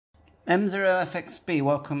M0FXB,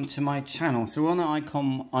 welcome to my channel. So we're on the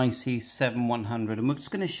ICOM IC-7100 and we're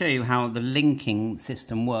just going to show you how the linking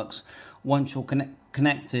system works once you're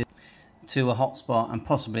connected to a hotspot and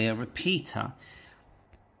possibly a repeater.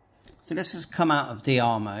 So let's just come out of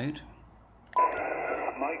DR mode.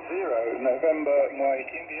 Mike 0, November,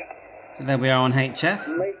 Mike India. So there we are on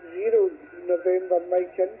HF. Mike 0, November,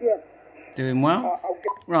 Mike India. Doing well.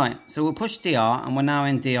 Right, so we'll push DR and we're now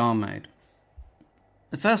in DR mode.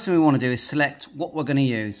 The first thing we want to do is select what we're going to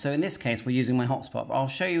use. So in this case, we're using my hotspot, but I'll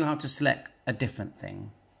show you how to select a different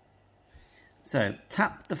thing. So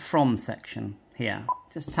tap the from section here.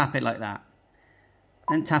 Just tap it like that.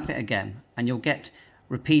 Then tap it again and you'll get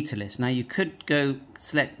repeater list. Now you could go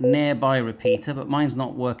select nearby repeater, but mine's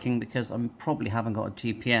not working because I probably haven't got a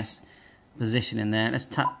GPS position in there. Let's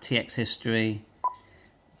tap TX history.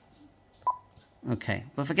 Okay,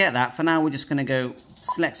 but forget that. For now, we're just going to go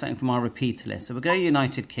select something from our repeater list. So we'll go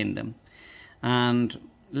United Kingdom and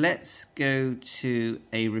let's go to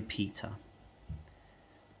a repeater.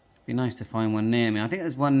 It'd be nice to find one near me. I think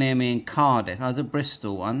there's one near me in Cardiff. There's a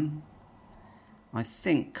Bristol one. I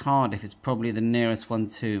think Cardiff is probably the nearest one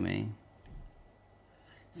to me.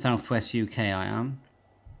 Southwest UK I am.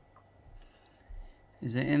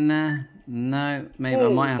 Is it in there? No, maybe I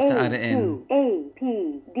might have to add it in.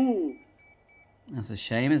 APD. That's a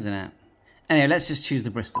shame, isn't it? Anyway, let's just choose the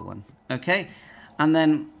Bristol one, okay? And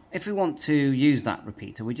then if we want to use that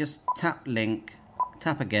repeater, we just tap link,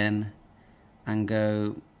 tap again, and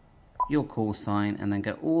go your call sign, and then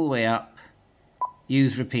go all the way up,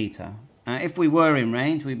 use repeater. If we were in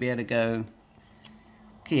range, we'd be able to go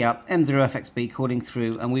key up, M0FXB calling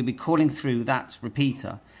through, and we'd be calling through that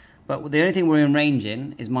repeater. But the only thing we're in range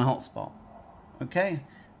in is my hotspot, okay?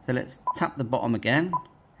 So let's tap the bottom again.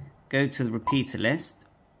 Go to the repeater list,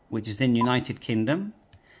 which is in United Kingdom.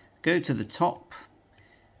 Go to the top.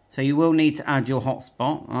 So you will need to add your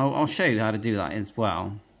hotspot. I'll show you how to do that as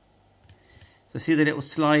well. So see the little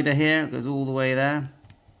slider here? It goes all the way there.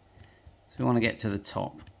 So we want to get to the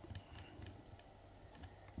top.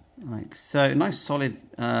 Like so. Nice solid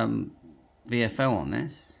VFO on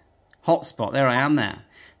this. Hotspot, there I am there.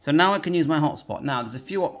 So now I can use my hotspot. Now there's a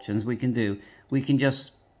few options we can do. We can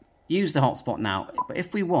just use the hotspot now, but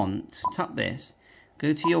if we want, tap this,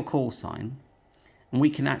 go to your call sign, and we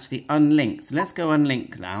can actually unlink. So let's go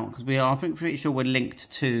unlink now, because we are pretty sure we're linked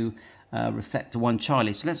to Reflector 1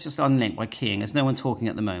 Charlie. So let's just unlink by keying. There's no one talking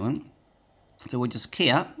at the moment. So we'll just key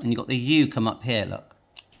up, and you've got the U come up here, look.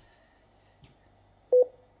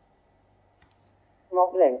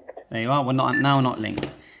 Not linked. There you are, we're now not linked.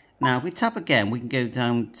 Now if we tap again, we can go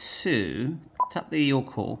down to, tap the your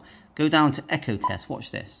call, go down to echo test,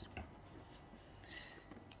 watch this.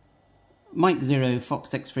 Mike 0,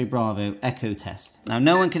 Fox X-ray Bravo, echo test. Now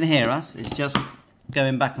no one can hear us, it's just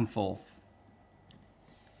going back and forth.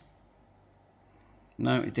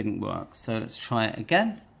 No, it didn't work, so let's try it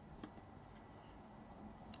again.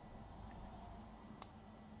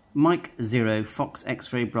 Mike 0, Fox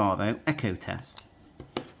X-ray Bravo, echo test.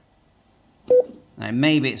 Now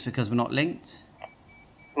maybe it's because we're not linked.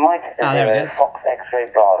 Mike 0, goes. Fox X-ray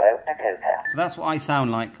Bravo, echo test. So that's what I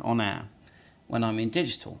sound like on air when I'm in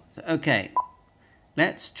digital. So, okay,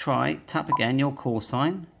 let's try, tap again, your call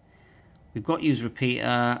sign. We've got use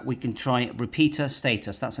repeater, we can try repeater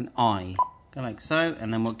status, that's an I. Go like so,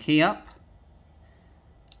 and then we'll key up.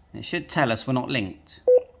 It should tell us we're not linked.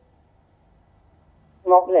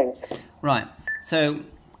 Not linked. Right, so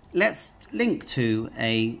let's link to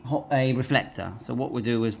a reflector. So what we'll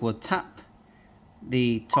do is we'll tap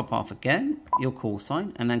the top half again, your call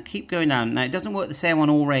sign, and then keep going down. Now it doesn't work the same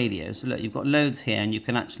on all radios, so look, you've got loads here and you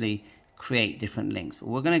can actually create different links, but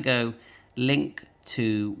we're going to go link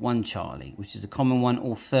to 1 Charlie, which is a common one,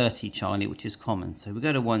 or 30 Charlie, which is common. So we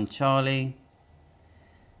go to 1 Charlie,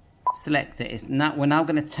 select it. We're now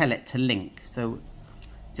going to tell it to link, so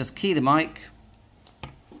just key the mic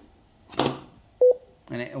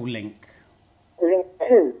and it will link. Link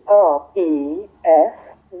to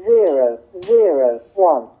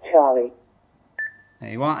REF001 Charlie. There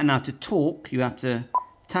you are. And now to talk, you have to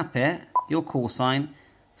tap it, your call sign,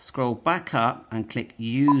 scroll back up and click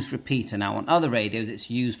use repeater. Now on other radios it's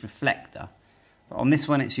use reflector, but on this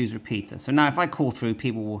one it's use repeater. So now if I call through,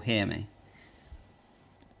 people will hear me.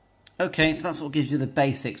 Okay, so that's what gives you the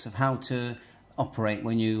basics of how to operate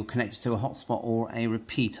when you're connected to a hotspot or a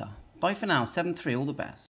repeater. Bye for now, 7-3, all the best.